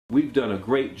we've done a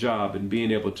great job in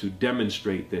being able to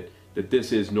demonstrate that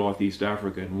this is Northeast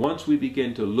Africa. And once we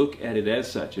begin to look at it as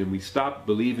such, and we stop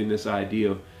believing this idea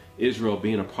of Israel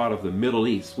being a part of the Middle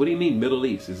East. What do you mean Middle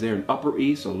East? Is there an Upper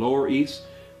East, a Lower East?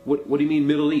 What do you mean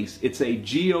Middle East? It's a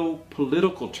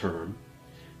geopolitical term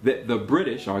that the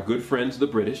British, our good friends the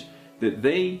British, that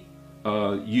they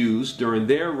used during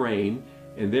their reign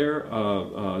and their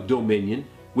dominion,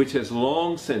 which has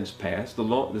long since passed.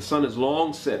 The sun has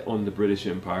long set on the British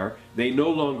Empire. They no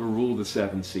longer rule the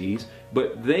seven seas,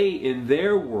 but they, in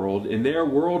their world, in their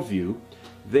worldview,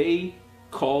 they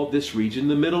called this region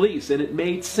the Middle East. And it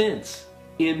made sense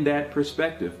in that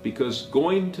perspective, because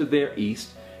going to their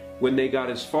east, when they got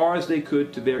as far as they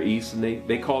could to their east, and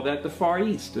they call that the Far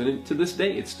East. And to this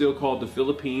day, it's still called the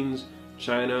Philippines,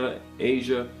 China,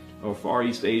 Asia, or Far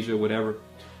East Asia, whatever.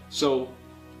 So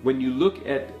when you look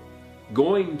at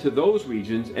going to those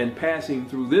regions and passing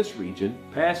through this region,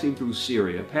 passing through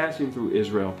Syria, passing through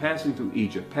Israel, passing through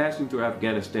Egypt, passing through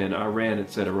Afghanistan, Iran,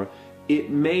 etc.,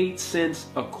 it made sense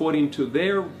according to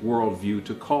their worldview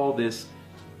to call this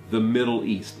the Middle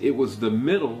East. It was the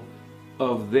middle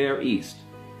of their East.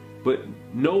 But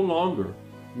no longer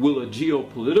will a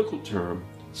geopolitical term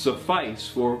suffice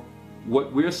for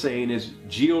what we're saying is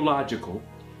geological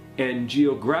and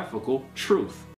geographical truth.